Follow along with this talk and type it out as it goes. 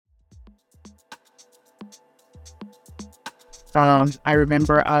I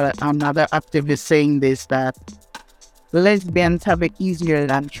remember another activist saying this, that lesbians have it easier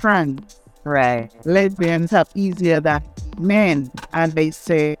than trans. Right. Lesbians have easier than men. And they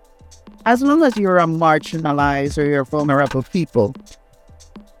say, as long as you're a marginalized or you're vulnerable people,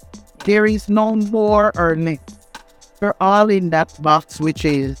 there is no more or less. You're all in that box, which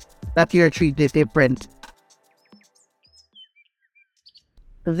is that you're treated different.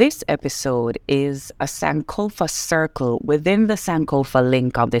 This episode is a Sankofa circle within the Sankofa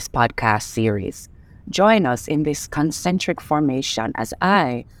link of this podcast series. Join us in this concentric formation as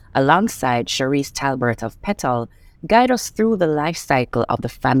I, alongside Cherise Talbert of Petal, guide us through the life cycle of the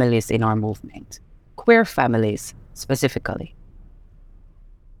families in our movement, queer families specifically.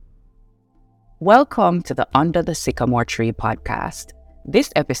 Welcome to the Under the Sycamore Tree podcast.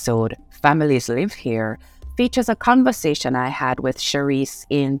 This episode, Families Live Here, features a conversation I had with Cherise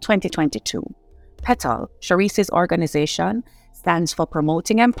in 2022. Petal, Cherise's organization, stands for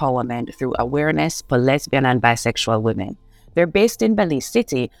Promoting Empowerment Through Awareness for Lesbian and Bisexual Women. They're based in Belize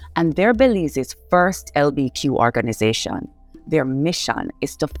City, and they're Belize's first LBQ organization. Their mission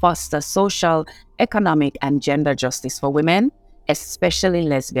is to foster social, economic, and gender justice for women, especially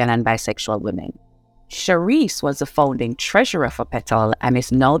lesbian and bisexual women. Cherise was the founding treasurer for Petal and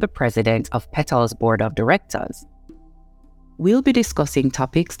is now the president of Petal's board of directors. We'll be discussing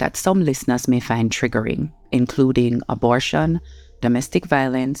topics that some listeners may find triggering, including abortion, domestic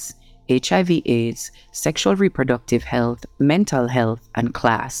violence, HIV/AIDS, sexual reproductive health, mental health, and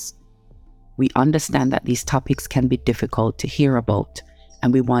class. We understand that these topics can be difficult to hear about,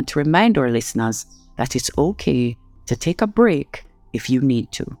 and we want to remind our listeners that it's okay to take a break if you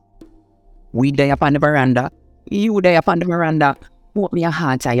need to. We day up on the veranda. You day up on the veranda. Open your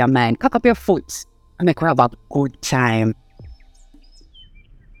heart and your mind. Cock up your foot and make her have a good time.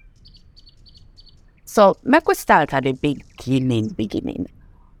 So, make we start at the beginning.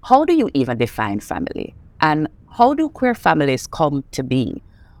 How do you even define family? And how do queer families come to be?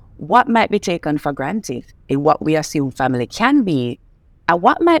 What might be taken for granted in what we assume family can be? And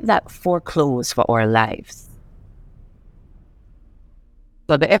what might that foreclose for our lives?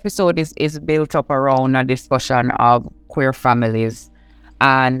 So the episode is built up around a discussion of queer families.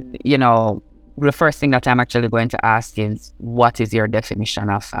 And, the first thing that I'm actually going to ask is, what is your definition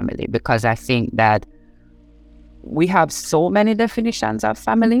of family? Because I think that we have so many definitions of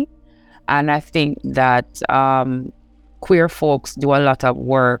family. And I think that queer folks do a lot of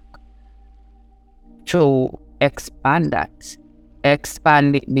work to expand that,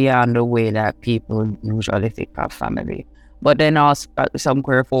 expand it beyond the way that people usually think of family. But then also some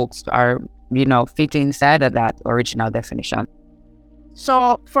queer folks are, fit inside of that original definition.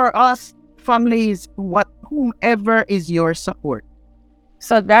 So for us, family is whomever is your support.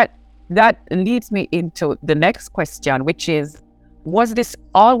 So that leads me into the next question, which is, was this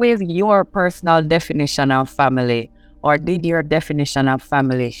always your personal definition of family, or did your definition of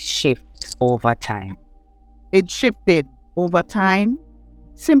family shift over time? It shifted over time,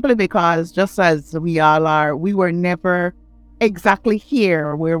 simply because just as we all are, we were never exactly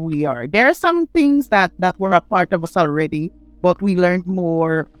here where we are. There are some things that were a part of us already, but we learned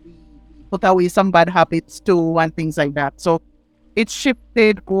more, put away some bad habits too, and things like that. So it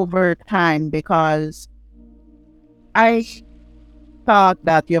shifted over time because I thought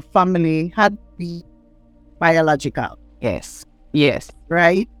that your family had to be biological. Yes.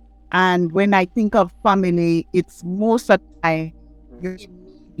 Right? And when I think of family, it's most of the time your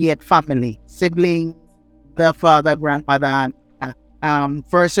immediate family, siblings, the father, grandmother, and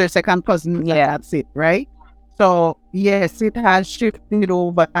first or second cousin. Yeah, that's it, right? So yes, it has shifted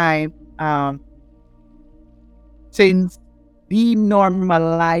over time since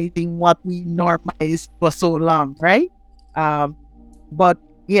denormalizing what we normalized for so long, right? But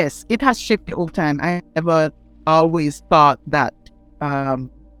yes, it has shifted over time. I never always thought that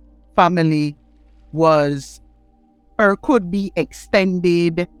family was or could be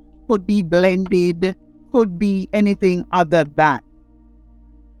extended, could be blended, could be anything other than.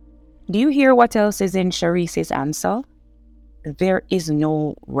 Do you hear what else is in Cherise's answer? There is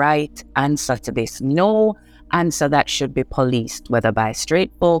no right answer to this. No answer that should be policed, whether by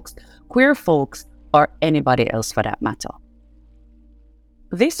straight folks, queer folks, or anybody else for that matter.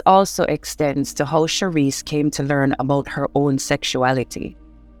 This also extends to how Cherise came to learn about her own sexuality.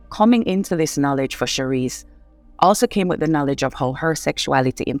 Coming into this knowledge for Cherise also came with the knowledge of how her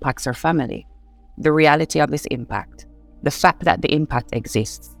sexuality impacts her family. The reality of this impact, the fact that the impact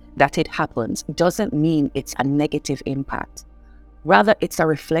exists, that it happens, doesn't mean it's a negative impact. Rather, it's a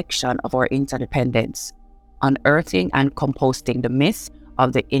reflection of our interdependence, unearthing and composting the myth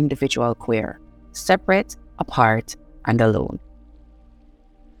of the individual queer, separate, apart, and alone.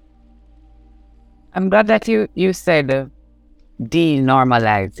 I'm glad that you said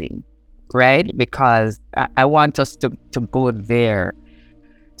denormalizing, right? Because I want us to go there.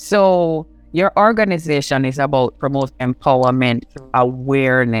 So your organization is about promote empowerment,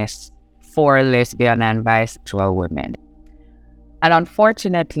 awareness for lesbian and bisexual women. And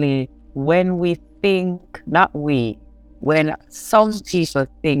unfortunately, when some people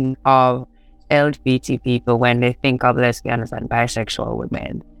think of LGBT people, when they think of lesbians and bisexual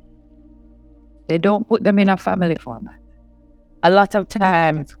women, they don't put them in a family format. A lot of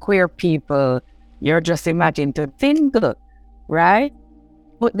times, queer people, you're just imagined to single, right?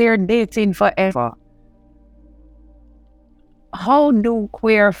 But they're dating forever. How do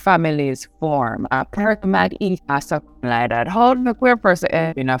queer families form? A person might eat or something like that. How do a queer person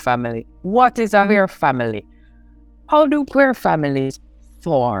end in a family? What is a queer family? How do queer families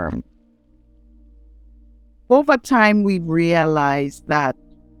form? Over time, we've realized that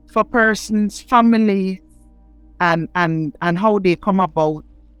for persons, families, and how they come about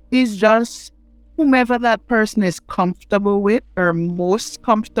is just whomever that person is comfortable with or most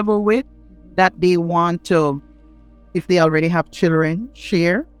comfortable with, that they want to, if they already have children,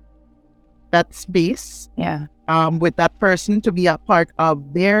 share that space with that person to be a part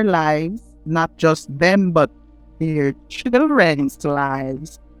of their lives, not just them, but their children's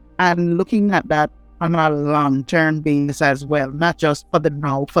lives, and looking at that on a long-term basis as well, not just for the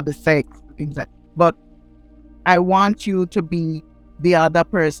now, for the sex, things like that. But I want you to be the other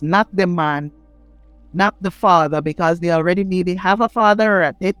person, not the man, not the father, because they already maybe have a father or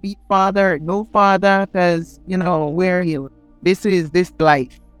a deadbeat father, or no father, because, where are you? This is this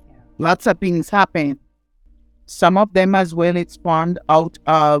life. Lots of things happen. Some of them as well, it's spawned out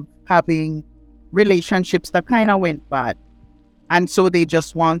of having relationships that kind of went bad. And so they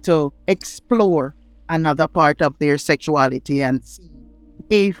just want to explore another part of their sexuality and see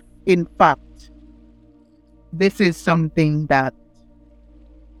if, in fact, this is something that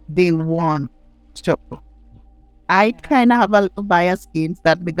they want to. I kind of have a little bias against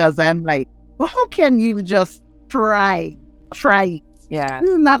that, because I'm like, well, how can you just try it? Yeah.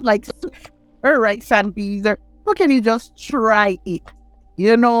 Not like, all right, Sandy, how can you just try it?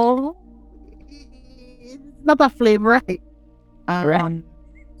 It's not a flavor, right? Right.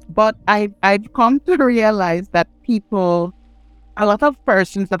 But I've come to realize that a lot of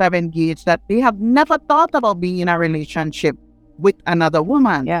persons that I've engaged, that they have never thought about being in a relationship with another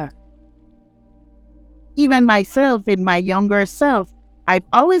woman. Yeah. Even myself, in my younger self, I've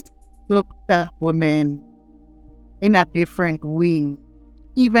always looked at women in a different way.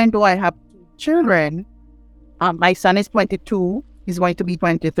 Even though I have 2 children, my son is 22, he's going to be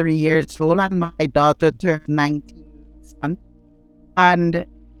 23 years old, and my daughter turned 19. And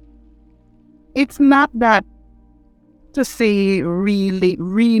it's not that to say really,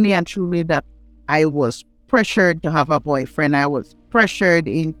 really and truly that I was pressured to have a boyfriend. I was pressured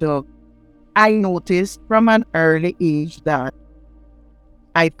into, I noticed from an early age that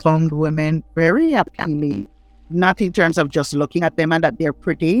I found women very appealing, not in terms of just looking at them and that they're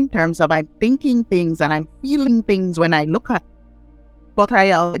pretty, in terms of I'm thinking things and I'm feeling things when I look at, but I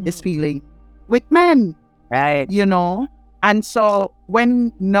have this feeling with men, right? And so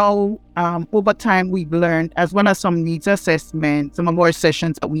when now, over time, we've learned, as well as some needs assessment, some of our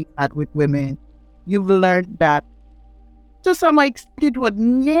sessions that we've had with women, you've learned that to some extent it would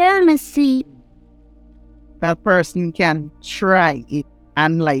nearly see that person can try it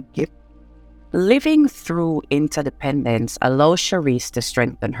and like it. Living through interdependence allows Cherise to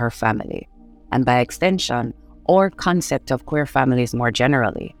strengthen her family, and by extension, our concept of queer families more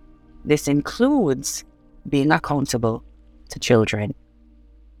generally. This includes being accountable to children.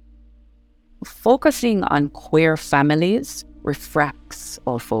 Focusing on queer families refracts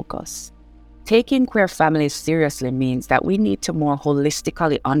our focus. Taking queer families seriously means that we need to more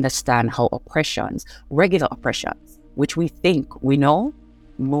holistically understand how oppressions, regular oppressions, which we think we know,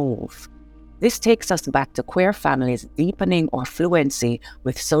 move. This takes us back to queer families deepening our fluency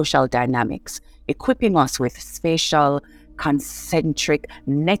with social dynamics, equipping us with spatial, concentric,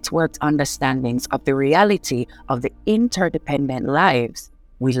 networked understandings of the reality of the interdependent lives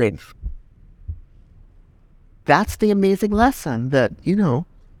we live. That's the amazing lesson that,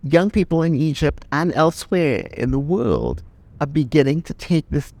 young people in Egypt and elsewhere in the world are beginning to take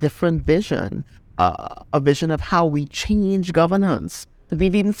this different vision, a vision of how we change governance.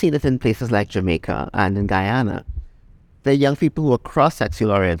 We've even seen it in places like Jamaica and in Guyana. The young people who are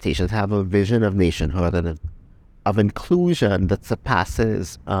cross-sexual orientations have a vision of nationhood and of inclusion that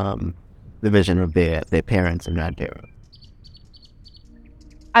surpasses the vision of their parents and grandparents.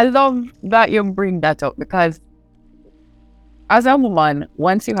 I love that you bring that up, because as a woman,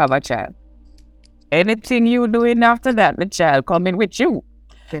 once you have a child, anything you doing after that, the child coming with you.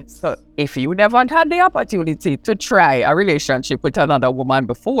 So if you never had the opportunity to try a relationship with another woman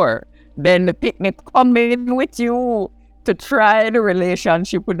before, then the picnic coming with you to try the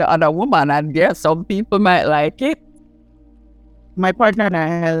relationship with the other woman. And yes, some people might like it. My partner and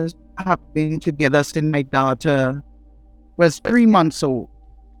I have been together since my daughter was 3 months old.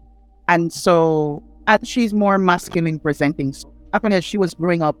 And so, and she's more masculine presenting. So, as she was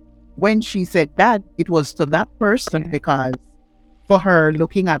growing up, when she said that, it was to that person because for her,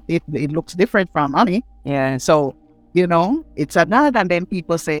 looking at it, it looks different from mommy. Yeah. So, it's a dad. And then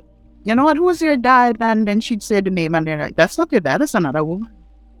people say, you know what, who's your dad? And then she'd say the name and they're like, that's not your dad, that's another woman.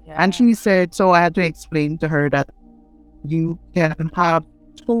 Yeah. And she said, so I had to explain to her that you can have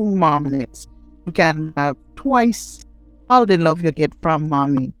 2 mommies. You can have twice all the love you get from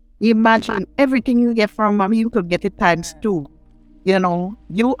mommy. Imagine everything you get from mommy, you could get it times 2.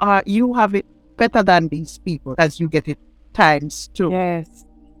 You have it better than these people as you get it times 2. Yes.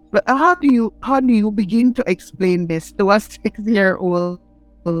 But how do you begin to explain this to a 6-year-old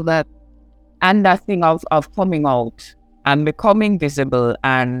that? And that thing of coming out and becoming visible,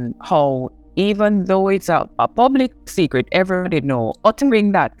 and how even though it's a public secret, everybody know,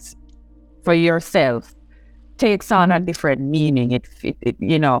 uttering that for yourself takes on a different meaning.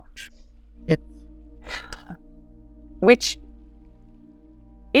 Which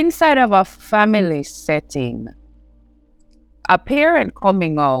inside of a family setting, a parent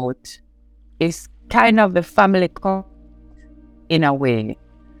coming out is kind of the family in a way.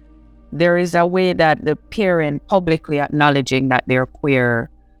 There is a way that the parent publicly acknowledging that they're queer.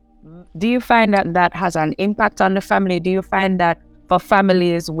 Do you find that has an impact on the family? Do you find that for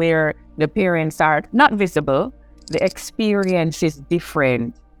families where the parents are not visible, the experience is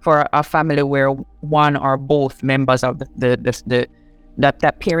different for a family where one or both members of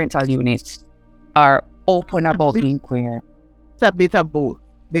that parental unit are open about being queer? It's a bit of both.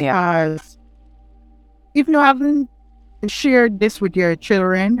 Because if you haven't shared this with your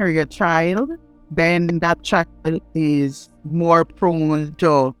children or your child, then that child is more prone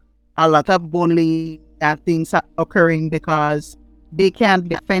to a lot of bullying and things are occurring because they can't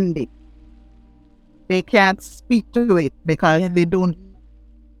defend it. They can't speak to it because they don't.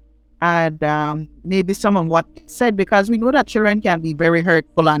 And maybe some of what said, because we know that children can be very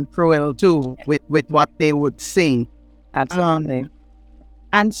hurtful and cruel too with what they would say. Absolutely.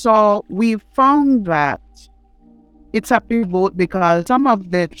 And so we found that it's a bit both, because some of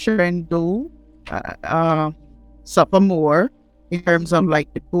the children do suffer more in terms of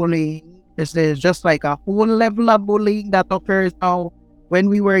like the bullying. There's just like a whole level of bullying that occurs now. When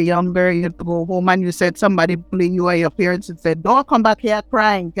we were younger, you'd go home and you said somebody bullying you, or your parents would say, don't come back here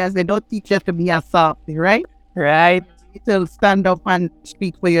crying, because they don't teach you to be a softie, right? Right. To stand up and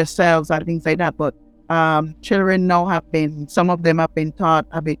speak for yourselves and things like that. But children now some of them have been taught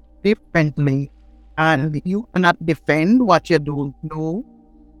a bit differently. And you cannot defend what you don't know.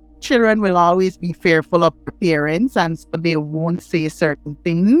 Children will always be fearful of their parents, and so they won't say certain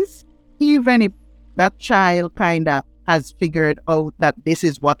things, even if that child kind of has figured out that this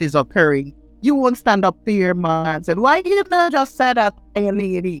is what is occurring. You won't stand up to your mom and say, why you not just say that,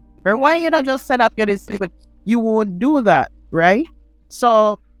 lady? Or why you not just say that you're this? But you won't do that, right?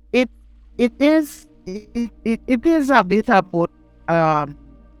 So it is a bit about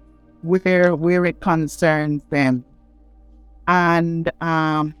where it concerns them. And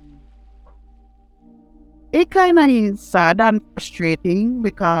it kind of is sad and frustrating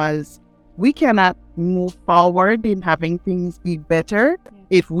because we cannot move forward in having things be better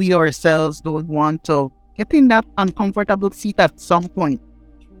if we ourselves don't want to get in that uncomfortable seat at some point.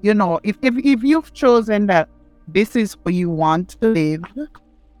 If you've chosen that this is where you want to live,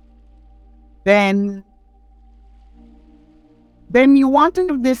 then you want to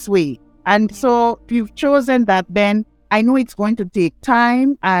live this way. And so if you've chosen that, then I know it's going to take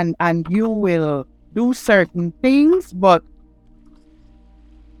time and you will do certain things, but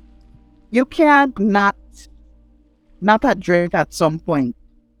you can't not address at some point.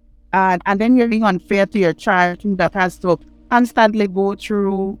 And then you're being unfair to your child that has to constantly go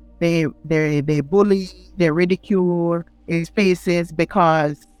through they bully, they ridicule in spaces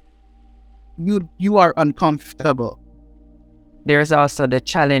because you are uncomfortable. There's also the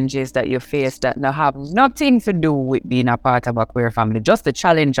challenges that you face that now have nothing to do with being a part of a queer family, just the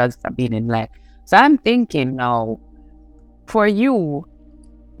challenges of being in life. So I'm thinking now, for you,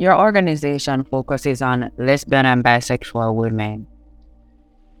 your organization focuses on lesbian and bisexual women.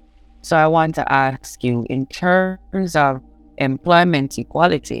 So I want to ask you, in terms of employment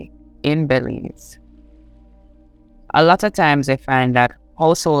equality in Belize, a lot of times I find that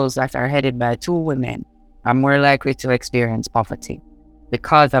households that are headed by two women are more likely to experience poverty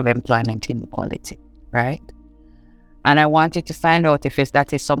because of employment inequality, right? And I wanted to find out if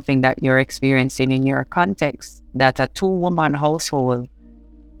that is something that you're experiencing in your context, that a two-woman household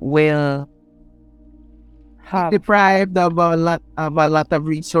will have Deprived of a lot of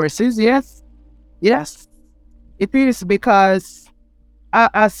resources. Yes, yes, it is, because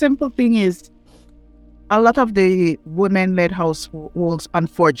a simple thing is, a lot of the women-led households,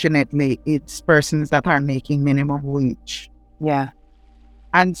 unfortunately, it's persons that are making minimum wage. Yeah.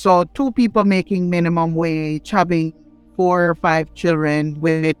 And so two people making minimum wage, having 4 or 5 children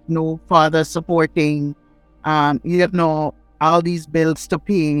with no father supporting, all these bills to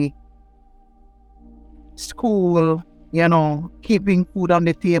pay, school, keeping food on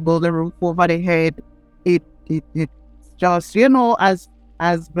the table, the roof over the head. It's just,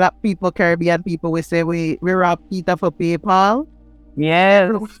 as Black people, Caribbean people, we say we rob Peter for PayPal.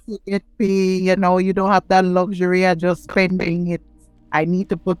 Yes. You get pay, you don't have that luxury of just spending it. I need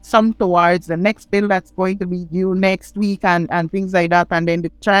to put some towards the next bill that's going to be due next week and things like that. And then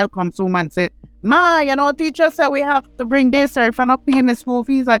the child comes home and says, Ma, teacher said we have to bring this, or if I'm not paying the school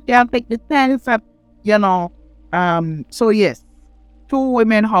fees, I can't take the test. And, so yes, two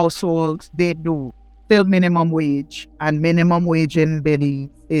women households, they do still minimum wage, and minimum wage in Belize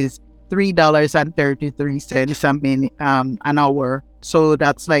is $3.33 an hour. So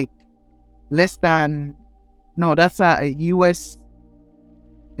that's like less than, no, that's a US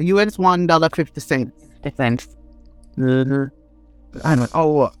 $1.50. Defense. An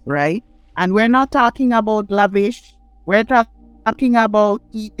hour, right? And we're not talking about lavish. We're talking about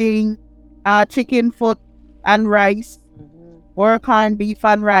eating chicken foot and rice, or corned beef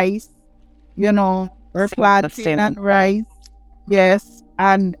and rice, or plantain and rice. Yes,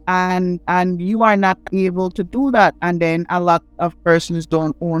 and you are not able to do that. And then a lot of persons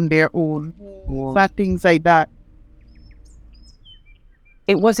don't own their own, things like that.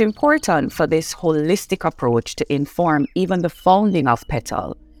 It was important for this holistic approach to inform even the founding of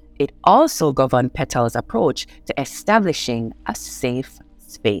Petal. It also governed Petal's approach to establishing a safe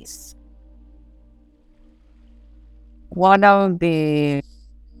space. One of the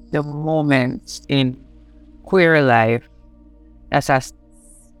moments in queer life that's a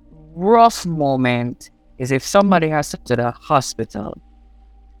rough moment is if somebody has to the hospital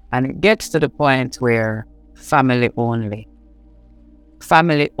and it gets to the point where family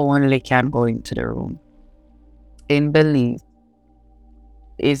only can go into the room. In Belize,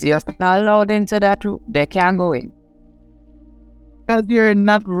 is just not allowed into that room, they can't go in. Because you're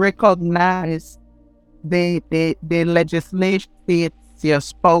not recognized. The legislation states you're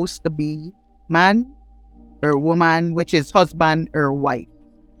supposed to be man or woman, which is husband or wife.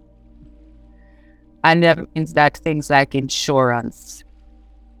 And that means that things like insurance,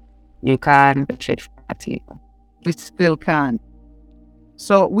 you can't treat people. We still can't.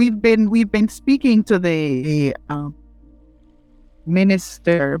 So we've been speaking to the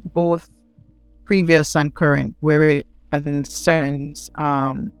minister, both previous and current, where it concerns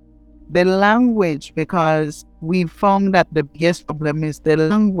the language, because we found that the biggest problem is the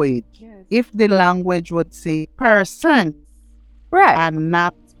language. Yes. If the language would say person, right, and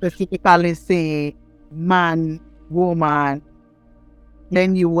not specifically say man, woman,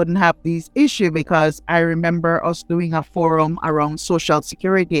 then you wouldn't have these issues. Because I remember us doing a forum around social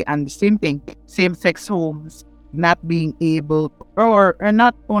security, and the same thing, same-sex homes not being able, or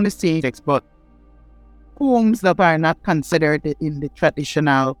not only same-sex, but homes that are not considered in the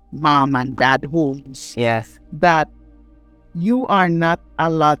traditional mom and dad homes. Yes. That you are not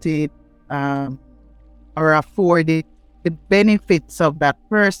allotted or afforded the benefits of that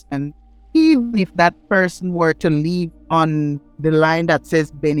person, even if that person were to leave on the line that says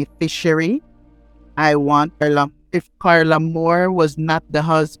beneficiary. I want Carla. If Carla Moore was not the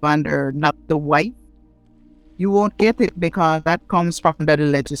husband or not the wife, you won't get it, because that comes from the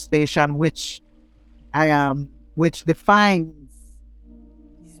legislation which defines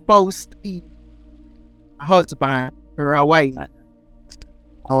supposed to be a husband or a wife.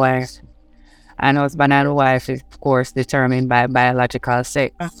 And husband and wife is, of course, determined by biological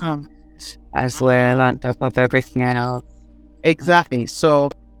sex as well, on top of everything else. Exactly. So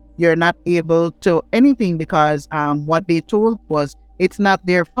you're not able to anything, because what they told was it's not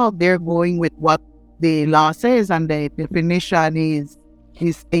their fault. They're going with what the law says, and the definition is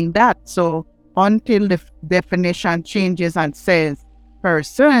saying that. So until the definition changes and says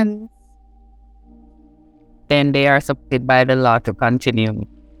person, then they are supported by the law to continue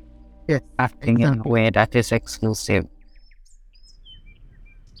acting in a way that is exclusive.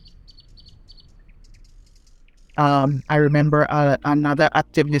 I remember another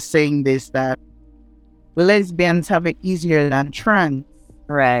activist saying this, that lesbians have it easier than trans.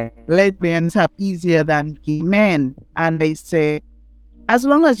 Right. Lesbians have easier than gay men. And they say, as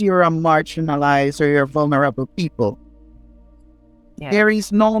long as you're a marginalized or you're vulnerable people, there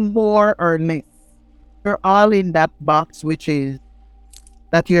is no more or less. You're all in that box, which is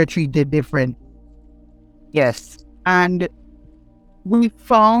that you're treated different. Yes. And we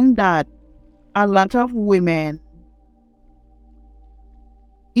found that a lot of women,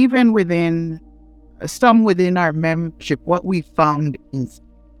 even within our membership, what we found is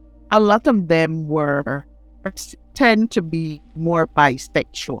a lot of them tend to be more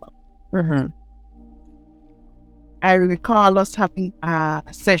bisexual. Mm-hmm. I recall us having a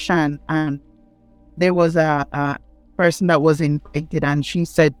session, and there was a person that was invited, and she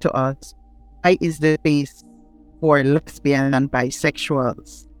said to us, "I is the space for lesbians and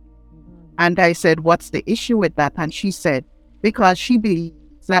bisexuals." And I said, "What's the issue with that?" And she said, because she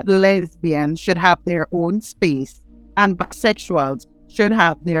believes that lesbians should have their own space and bisexuals should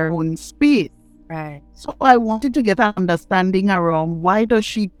have their own space. Right. So I wanted to get an understanding around, why does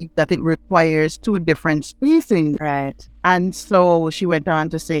she think that it requires two different spaces? Right. And so she went on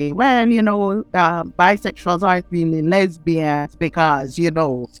to say, well, bisexuals aren't really lesbians because,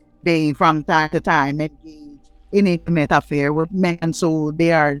 they from time to time engage in intimate affair with men, and so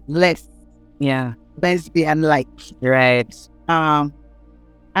they are less lesbian-like. Right.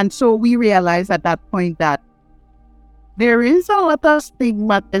 And so we realized at that point that there is a lot of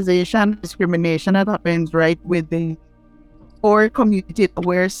stigmatization, discrimination that happens right within our community that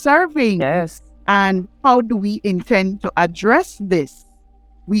we're serving. Yes. And how do we intend to address this?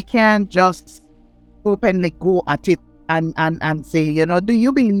 We can't just openly go at it and say, do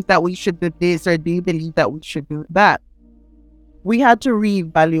you believe that we should do this, or do you believe that we should do that? We had to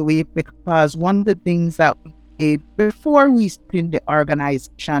reevaluate, because one of the things that we did before we started the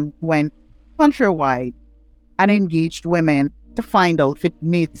organization, went countrywide and engaged women to find out if it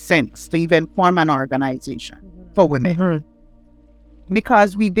made sense to even form an organization for women. Mm-hmm.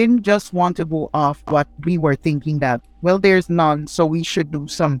 Because we didn't just want to go off what we were thinking that, well, there's none, so we should do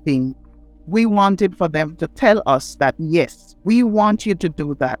something. We wanted for them to tell us that, yes, we want you to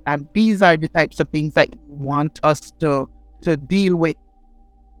do that, and these are the types of things that you want us to deal with.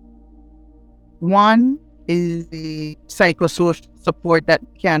 One is the psychosocial support that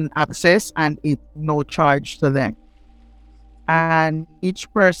can access, and it's no charge to them. And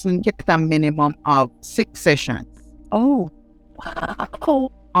each person gets a minimum of 6 sessions. Oh,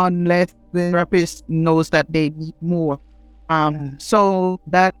 wow. Unless the therapist knows that they need more. So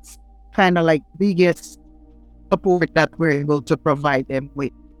that's kind of like biggest support that we're able to provide them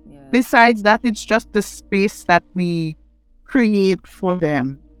with. Yeah. Besides that, it's just the space that we create for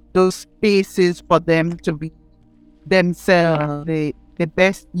them. Those spaces for them to be themselves, the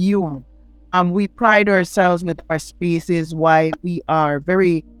best you. We pride ourselves with our spaces, why we are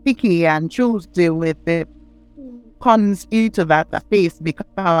very picky and choosy with it comes into that space,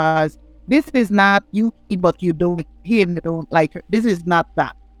 because this is not you, but you don't him, you don't like her. This is not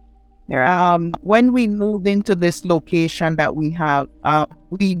that. When we moved into this location that we have,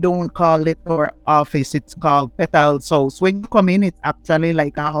 we don't call it our office, it's called Petal's house. When you come in, it's actually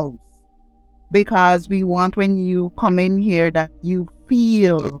like a house, because we want, when you come in here, that you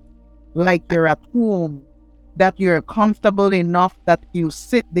feel like you're at home, that you're comfortable enough that you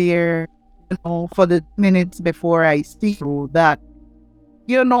sit there, for the minutes before I see you, that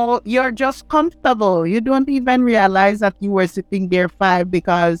you're just comfortable. You don't even realize that you were sitting there 5,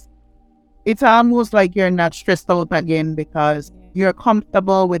 because it's almost like you're not stressed out again, because you're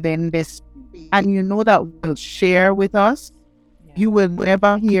comfortable within this, and you know that will share with us. You will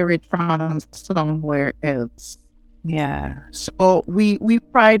never hear it from somewhere else. Yeah. So we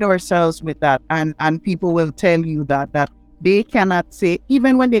pride ourselves with that, and people will tell you that they cannot say,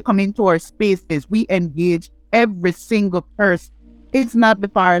 even when they come into our spaces, we engage every single person. It's not the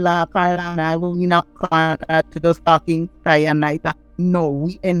Carla and I will not to just talking day and night. No,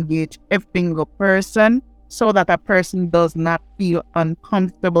 we engage every single person so that a person does not feel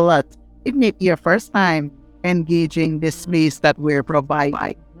uncomfortable at it. May be your first time engaging this space that we're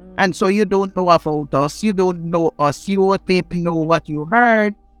providing. And so you don't know about us, you don't know us, you won't maybe know what you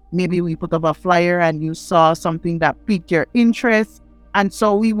heard. Maybe we put up a flyer and you saw something that piqued your interest. And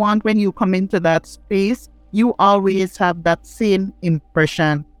so we want, when you come into that space, you always have that same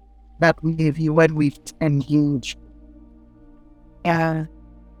impression that we give you when we've engaged. Yeah.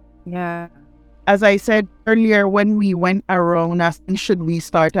 As I said earlier, when we went around asking should we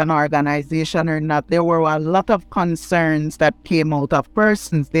start an organization or not, there were a lot of concerns that came out of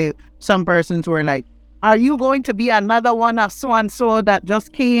persons. Some persons were like, are you going to be another one of so-and-so that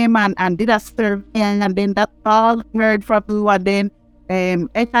just came and did a survey and then that's all heard from you, and then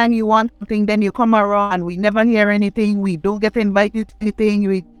anytime you want something, then you come around and we never hear anything, we don't get invited to anything,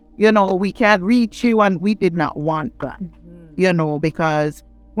 we can't reach you, and we did not want that, because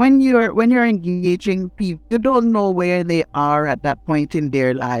when you're engaging people, you don't know where they are at that point in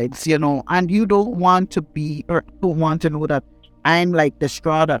their lives, and you don't want to be, or don't want to know that I'm like the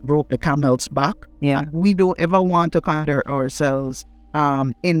straw that broke the camel's back. Yeah. We don't ever want to consider ourselves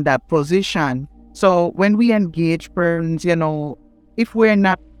in that position. So when we engage persons, if we're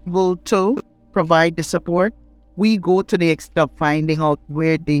not able to provide the support, we go to the extent of finding out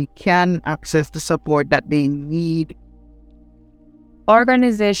where they can access the support that they need.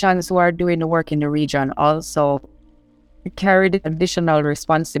 Organizations who are doing the work in the region also carry the additional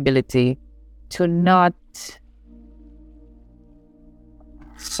responsibility to not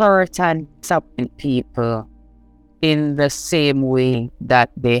certain people in the same way that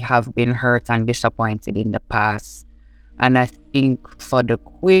they have been hurt and disappointed in the past. And I think for the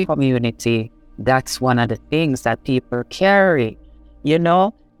queer community, that's one of the things that people carry. You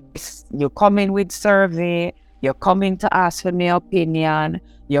come in with survey, you're coming to ask for my opinion,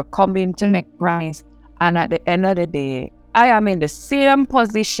 you're coming to make price, and at the end of the day, I am in the same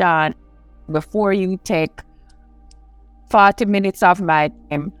position before you take 40 minutes of my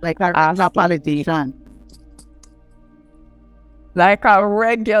time. Like a politician. Like a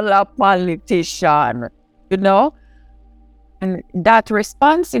regular politician, And that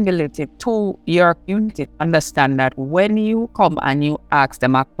responsibility to your community, understand that when you come and you ask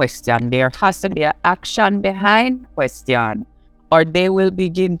them a question, there has to be an action behind the question, or they will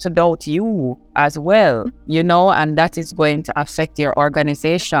begin to doubt you as well, and that is going to affect your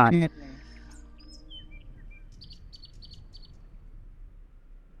organization.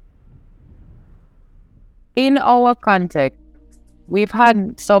 In our context, we've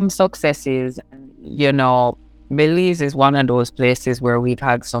had some successes, Belize is one of those places where we've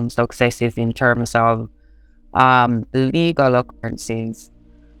had some successes in terms of legal occurrences,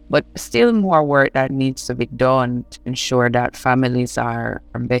 but still more work that needs to be done to ensure that families are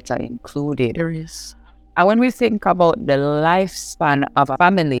better included. There is. And when we think about the lifespan of a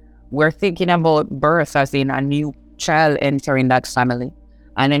family, we're thinking about birth as in a new child entering that family.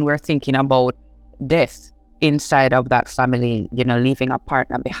 And then we're thinking about death inside of that family, leaving a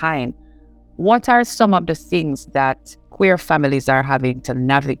partner behind. What are some of the things that queer families are having to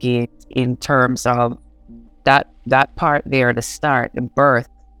navigate in terms of that part there, the start, the birth,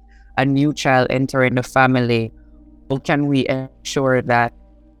 a new child entering the family? How can we ensure that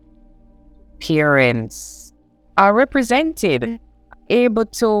parents are represented, able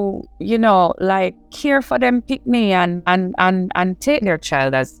to, care for them, pick me and take their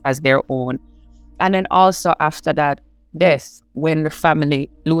child as their own? And then also after that, death, when the family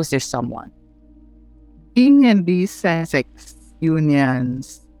loses someone. Being in these same-sex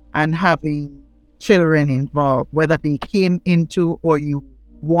unions and having children involved, whether they came into or you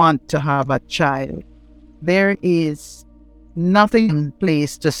want to have a child, there is nothing in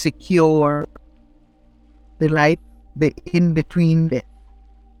place to secure the life, the in-between bit.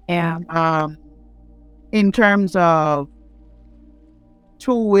 Yeah. In terms of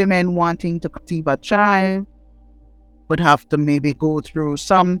two women wanting to conceive a child, would have to maybe go through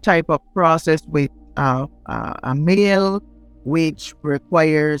some type of process with a male, which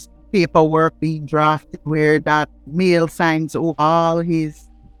requires paperwork being drafted where that male signs all his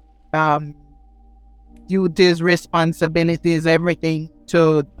duties, responsibilities, everything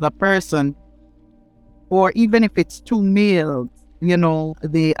to the person. Or even if it's two males,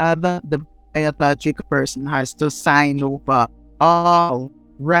 the biological person has to sign over all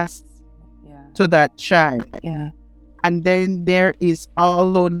rest to that child. Yeah. And then there is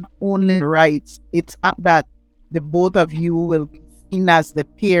only rights. It's not that the both of you will be seen as the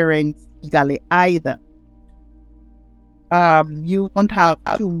parents legally either. You don't have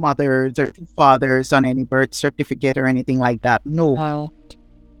two mothers or two fathers on any birth certificate or anything like that. No. Wow.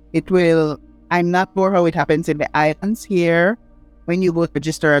 It will, I'm not sure how it happens in the islands here. When you go to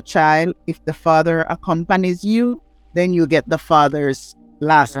register a child, if the father accompanies you, then you get the father's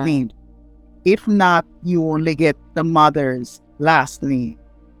last name. If not, you only get the mother's last name.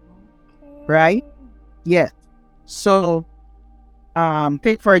 Right? Yes. So,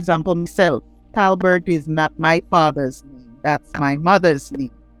 take for example myself. Talbert is not my father's name. That's my mother's name.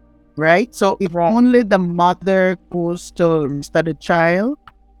 Right? So if only the mother goes to register the child,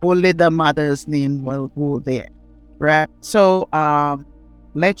 only the mother's name will go there. Right? So,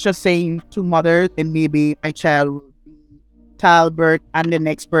 let's just say two mothers, and maybe my child will be Talbert and the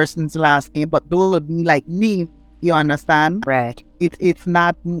next person's last name, but those would be like me. You understand? Right. It's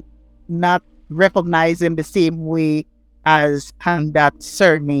not recognized in the same way as that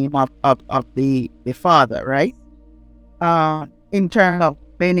surname of the father, right? In terms of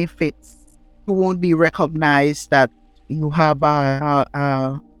benefits, you won't be recognized that you have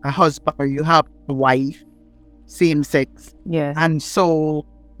a husband or you have a wife, same sex, Yes. and so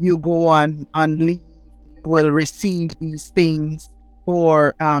you go on leave, will receive these things,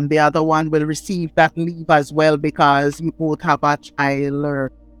 or the other one will receive that leave as well because you both have a child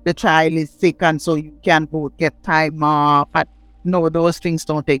or the child is sick and so you can both get time off. But no, those things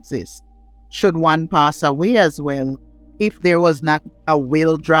don't exist. Should one pass away as well, if there was not a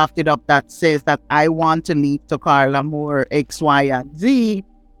will drafted up that says that I want to leave to Carla Moore X, Y, and Z,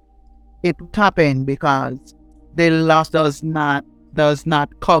 it would happen because the law does not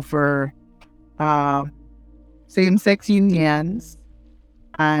cover same-sex unions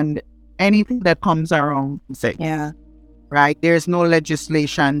and anything that comes around sex. Yeah. Right? There's no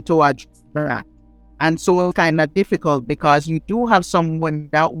legislation to address that. And so it's kind of difficult because you do have someone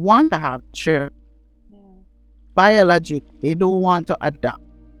that want to have children. Biologically, they don't want to adopt.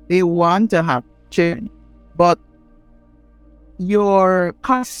 They want to have children. But you're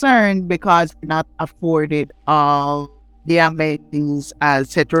concerned because you're not afforded all the amenities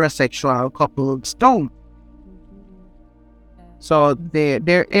as heterosexual couples don't. So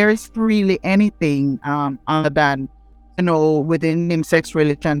there is really anything other than, within same-sex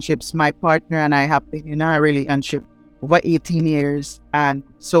relationships. My partner and I have been in a relationship over 18 years. And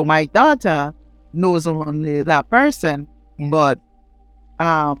so my daughter knows only that person, but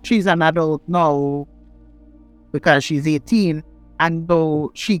she's an adult now because she's 18. And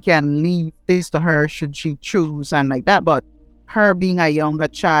though she can leave this to her should she choose and like that, but her being a younger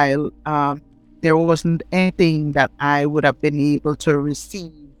child, there wasn't anything that I would have been able to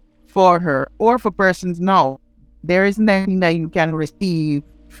receive for her or for persons now. There isn't anything that you can receive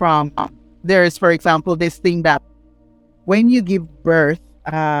from. There is, for example, this thing that when you give birth,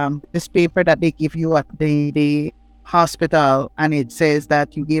 this paper that they give you at the hospital, and it says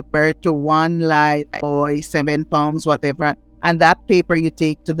that you give birth to one live boy, 7 pounds, whatever. And that paper you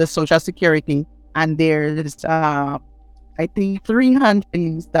take to the Social Security, and there's, I think,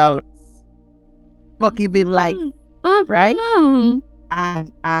 $300 for giving life, right?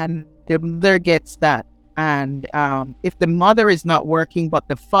 And the mother gets that. And if the mother is not working, but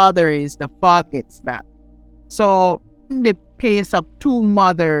the father is, the father gets that. So in the case of 2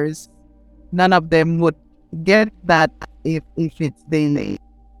 mothers, none of them would get that if it's the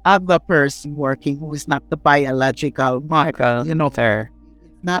other person working who is not the biological mother. Fair.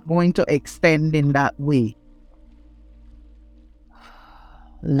 It's not going to extend in that way.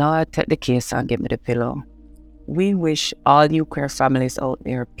 Lord, take the case and give me the pillow. We wish all you queer families out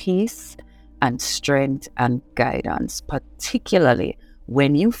there peace and strength and guidance, particularly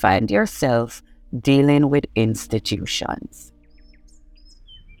when you find yourself dealing with institutions.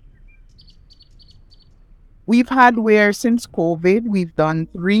 We've had where since COVID, we've done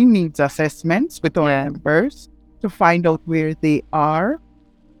 3 needs assessments with our members to find out where they are.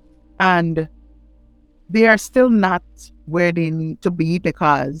 And they are still not where they need to be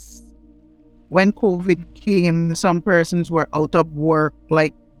because when COVID came, some persons were out of work.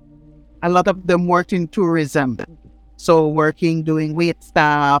 Like a lot of them worked in tourism. So working, doing wait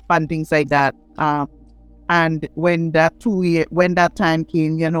staff and things like that. And when that time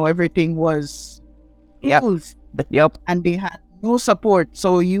came, everything was closed. Yep. And they had no support.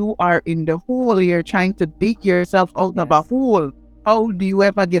 So you are in the hole. You're trying to dig yourself out of a hole. How do you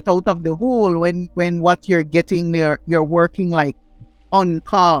ever get out of the hole when what you're getting there, you're working like on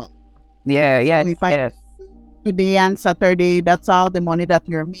call? Today and Saturday, that's all the money that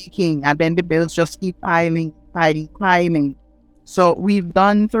you're making. And then the bills just keep piling. So we've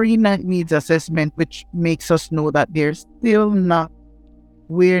done 3 needs assessment, which makes us know that they're still not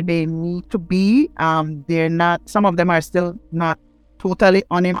where they need to be. They're not, some of them are still not totally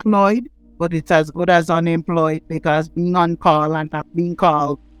unemployed, but it's as good as unemployed because being on call and not being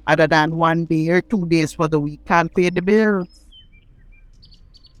called other than 1 day or 2 days for the week can't pay the bills.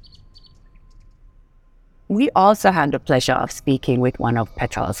 We also had the pleasure of speaking with one of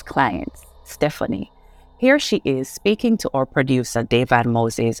Petal's clients, Stephanie. Here she is speaking to our producer, Dave Van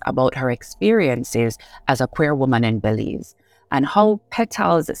Moses, about her experiences as a queer woman in Belize and how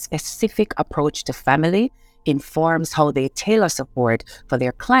Petal's specific approach to family informs how they tailor support for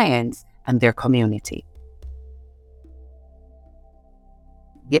their clients and their community.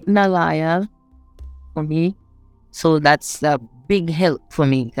 Getting a lawyer for me, so that's a big help for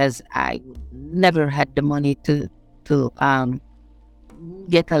me because I never had the money to to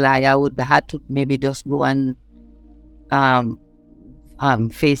get a lie, I would have to maybe just go and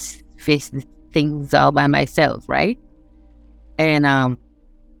face the things all by myself, right? And I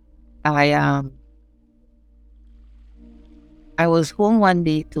was home one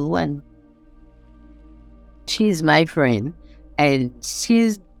day too, and she's my friend, and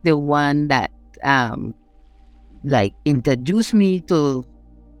she's the one that like introduced me to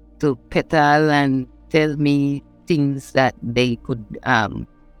Petal and tell me things that they could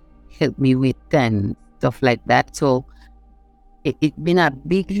help me with and stuff like that. So it's been a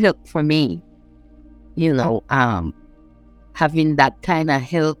big help for me, you know, having that kind of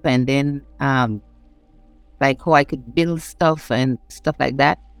help, and then like how I could build stuff and stuff like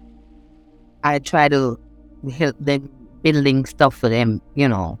that. I try to help them building stuff for them, you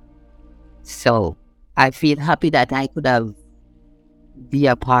know. So I feel happy that I could have be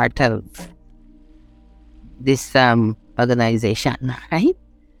a part of this organization, right?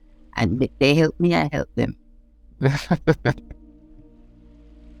 And they help me, I help them.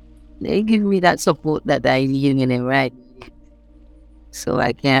 They give me that support that I need, you know, right? So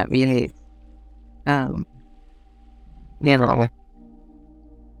I can't really, you know,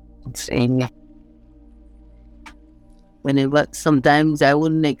 saying whenever sometimes I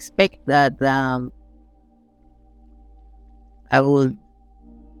wouldn't expect that I would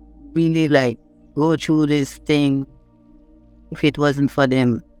really like go through this thing if it wasn't for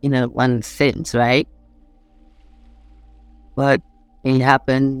them in a one sense, right? But it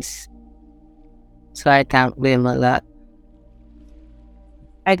happens, so I can't blame a lot.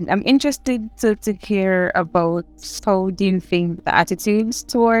 I'm interested to hear about how do you think the attitudes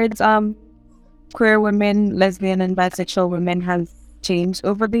towards queer women, lesbian and bisexual women has changed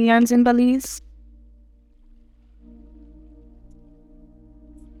over the years in Belize?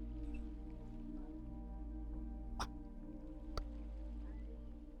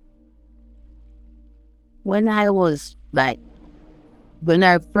 When I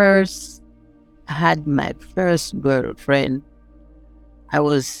first had my first girlfriend, I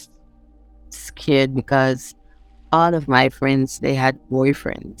was scared because all of my friends, they had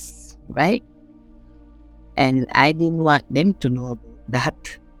boyfriends, right? And I didn't want them to know about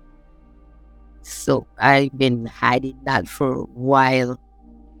that. So I've been hiding that for a while.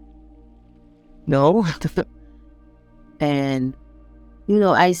 No. And, you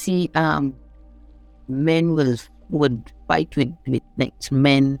know, I see men would fight with next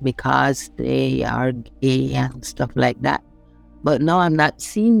men because they are gay and stuff like that. But now I'm not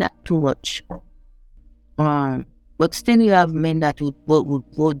seeing that too much. But still, you have men that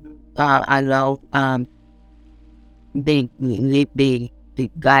would allow the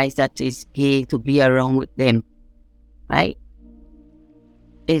guys that is gay to be around with them, right?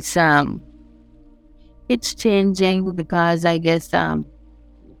 It's changing because I guess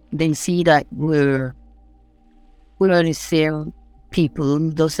they see that we're the same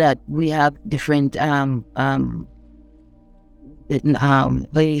people, just that we have different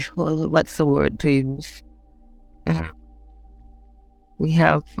what's the word to use? We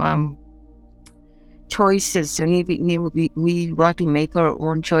have choices. So we want to make our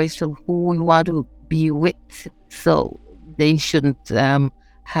own choice of who we want to be with. So they shouldn't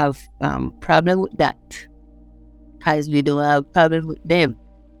have problem with that, as we don't have problem with them,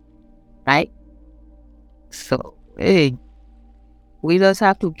 right? So hey, we just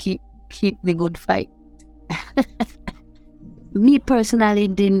have to keep the good fight. Me personally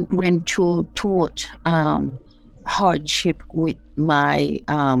didn't went through too much hardship with my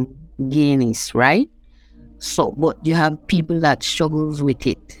gayness, right? So, but you have people that struggles with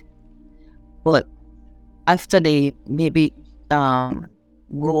it. But after they maybe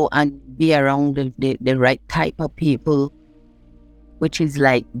go and be around the right type of people, which is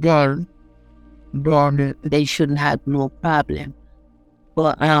like them, then they shouldn't have no problem.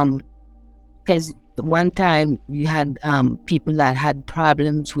 But because one time you had people that had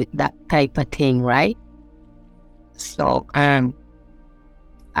problems with that type of thing, right? So I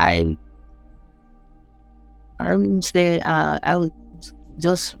would say I would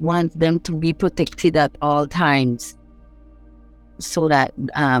just want them to be protected at all times, so that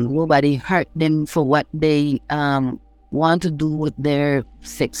nobody hurt them for what they want to do with their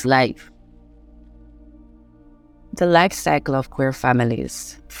sex life. The life cycle of queer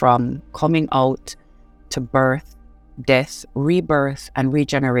families, from coming out to birth, death, rebirth, and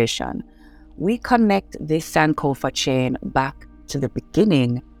regeneration. We connect this Sankofa chain back to the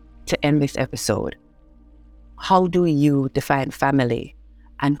beginning to end this episode. How do you define family?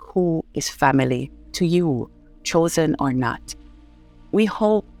 And who is family to you, chosen or not? We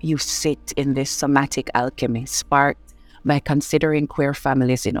hope you sit in this somatic alchemy sparked by considering queer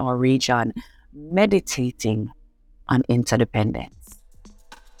families in our region, meditating on interdependence.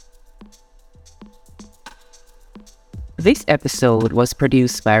 This episode was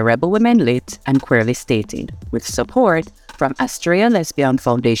produced by Rebel Women Lit and Queerly Stated, with support from Australia Lesbian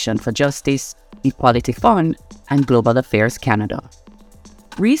Foundation for Justice, Equality Fund, and Global Affairs Canada.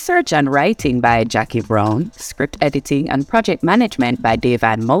 Research and writing by Jackie Brown, script editing and project management by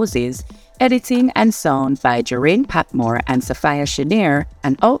Davan Moses, editing and sound by Jareen Patmore and Sophia Chenier,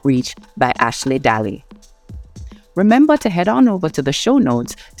 and outreach by Ashley Daly. Remember to head on over to the show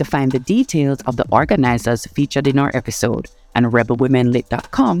notes to find the details of the organizers featured in our episode and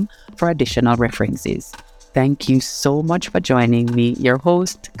rebelwomenlit.com for additional references. Thank you so much for joining me, your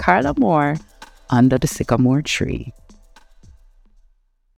host, Carla Moore, under the sycamore tree.